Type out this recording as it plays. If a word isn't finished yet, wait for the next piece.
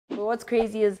what's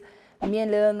crazy is me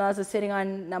and Lil Nas are sitting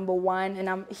on #1,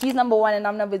 and he's #1 and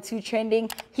I'm #2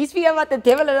 trending. He's speaking about the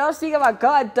devil and I'm speaking about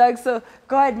God, Doug. So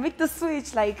God, make the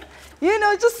switch, like, you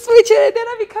know, just switch it and then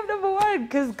I become #1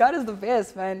 because God is the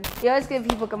best, man. You always get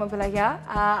people come up and like, yeah,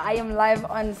 I am live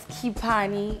on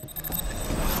Skipani.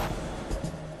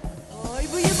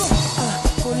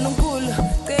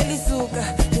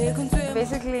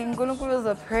 Basically, Nkulnkulu is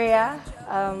a prayer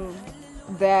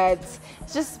that's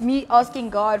just me asking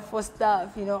God for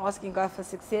stuff, you know, asking God for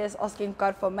success, asking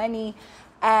God for money.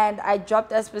 And I dropped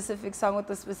that specific song with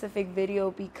a specific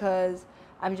video because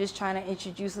I'm just trying to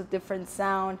introduce a different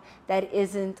sound that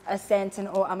isn't a Santon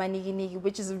or a Nigi Nigi,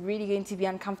 which is really going to be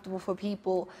uncomfortable for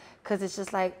people because it's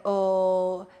just like,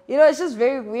 oh, you know, it's just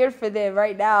very weird for them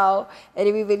right now and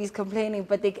everybody's complaining,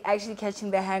 but they're actually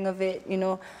catching the hang of it, you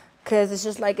know, because it's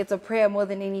just like it's a prayer more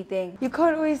than anything. You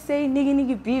can't always say Nigi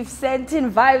Nigi beef,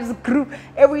 Santon vibes, group,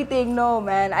 everything. No,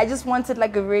 man. I just wanted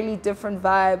like a really different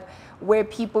vibe where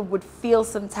people would feel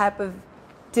some type of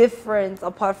difference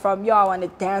apart from, yo, I want to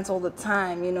dance all the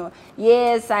time, you know.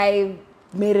 Yes, I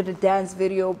made it a dance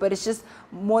video, but it's just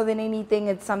more than anything,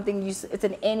 it's something, it's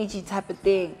an energy type of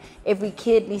thing. Every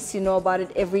kid needs to know about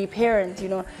it, every parent, you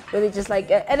know, where they just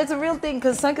like, and it's a real thing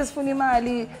because Sankas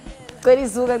Funimali, you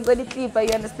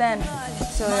understand?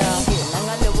 So yeah.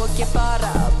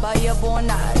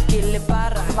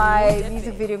 My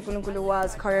music video Nkulnkulu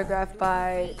was choreographed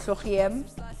by Tlochiem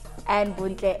and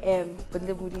Buntle M,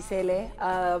 Buntle Budisele,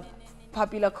 a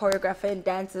popular choreographer and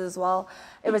dancer as well.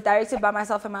 It was directed by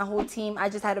myself and my whole team. I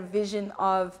just had a vision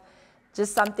of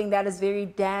just something that is very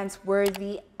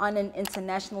dance-worthy on an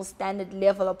international standard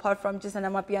level, apart from just an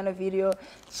Amapiano video,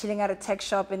 chilling at a tech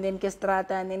shop and then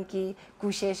Kestrata and then Ki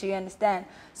Kusheshe, you understand?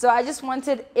 So I just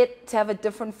wanted it to have a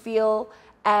different feel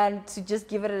and to just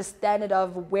give it a standard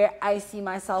of where I see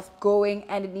myself going,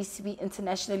 and it needs to be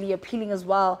internationally appealing as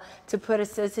well to put a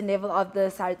certain level of the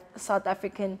South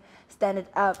African standard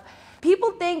up.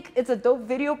 People think it's a dope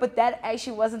video, but that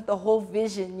actually wasn't the whole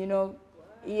vision, you know?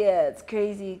 Yeah, it's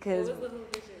crazy because,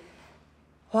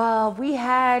 wow, we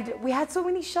had so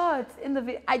many shots in the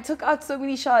video. I took out so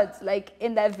many shots, like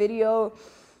in that video.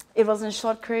 It wasn't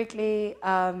shot correctly.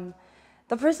 The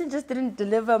person just didn't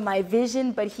deliver my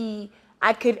vision, but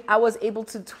I was able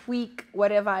to tweak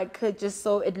whatever I could just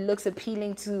so it looks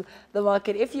appealing to the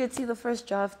market. If you'd see the first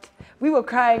draft, we were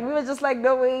crying. We were just like,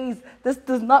 no ways, this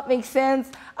does not make sense.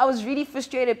 I was really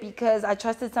frustrated because I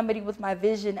trusted somebody with my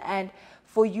vision, and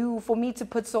for me to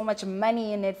put so much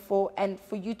money in it and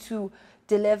for you to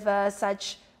deliver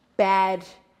such bad,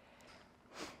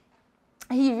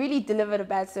 he really delivered a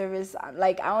bad service.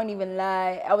 Like, I won't even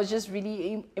lie. I was just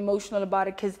really emotional about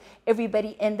it because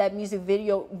everybody in that music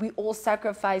video, we all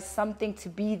sacrificed something to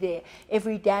be there.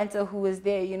 Every dancer who was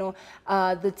there, you know,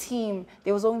 the team,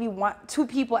 there was only two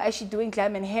people actually doing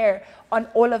glam and hair on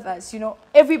all of us, you know.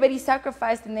 Everybody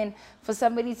sacrificed, and then for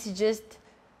somebody to just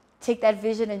take that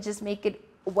vision and just make it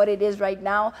what it is right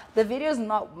now. The video is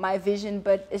not my vision,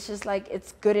 but it's just like,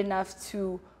 it's good enough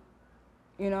to,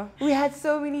 you know. We had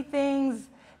so many things.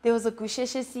 There was a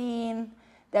Kusheshe scene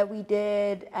that we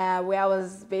did where I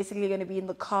was basically going to be in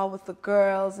the car with the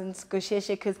girls and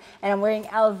Kusheshe, and I'm wearing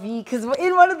LV because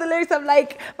in one of the lyrics I'm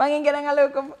like,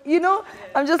 you know,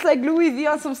 I'm just like Louis V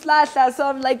on some slasha, so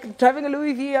I'm like driving a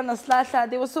Louis V on a slasha.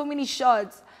 There were so many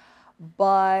shots.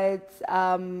 But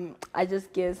I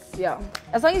just guess, yeah,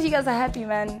 as long as you guys are happy,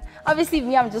 man. Obviously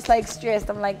me, I'm just like stressed.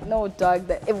 I'm like, no, dog,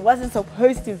 that it wasn't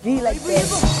supposed to be like this.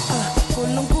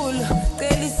 Hallelujah.